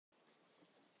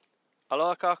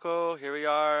Aloha kākou, here we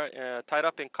are tied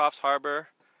up in Coffs Harbor,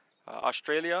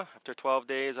 Australia, after 12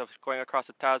 days of going across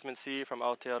the Tasman Sea from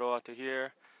Aotearoa to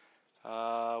here.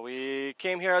 We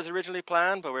came here as originally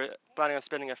planned, but we're planning on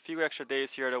spending a few extra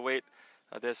days here to wait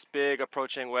this big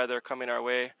approaching weather coming our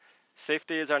way.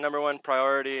 Safety is our #1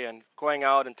 priority, and going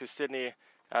out into Sydney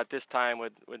at this time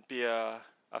would be a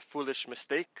foolish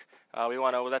mistake. We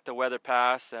want to let the weather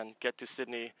pass and get to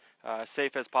Sydney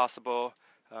safe as possible.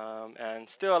 And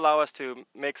still allow us to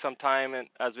make some time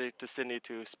as we to Sydney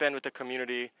to spend with the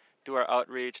community, do our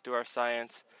outreach, do our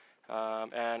science,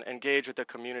 and engage with the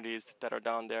communities that are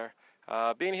down there.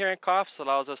 Being here in Coffs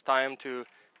allows us time to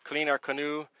clean our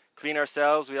canoe, clean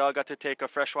ourselves. We all got to take a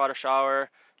freshwater shower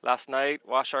last night,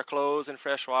 wash our clothes in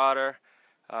fresh water,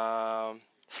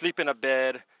 sleep in a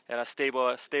bed in a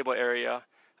stable area,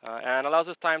 and allows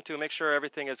us time to make sure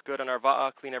everything is good on our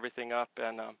waʻa, clean everything up,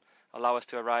 and allow us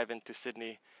to arrive into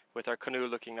Sydney with our canoe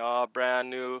looking all brand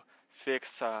new,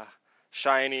 fixed,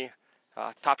 shiny,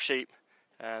 top shape.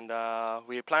 And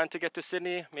we plan to get to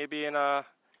Sydney maybe in a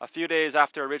few days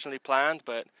after originally planned,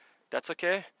 but that's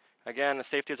okay. Again,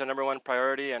 safety is our #1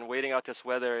 priority, and waiting out this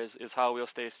weather is how we'll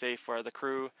stay safe for the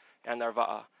crew and our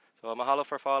waʻa. So mahalo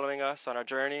for following us on our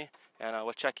journey, and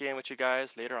we'll check in with you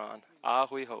guys later on. A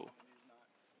hui hou.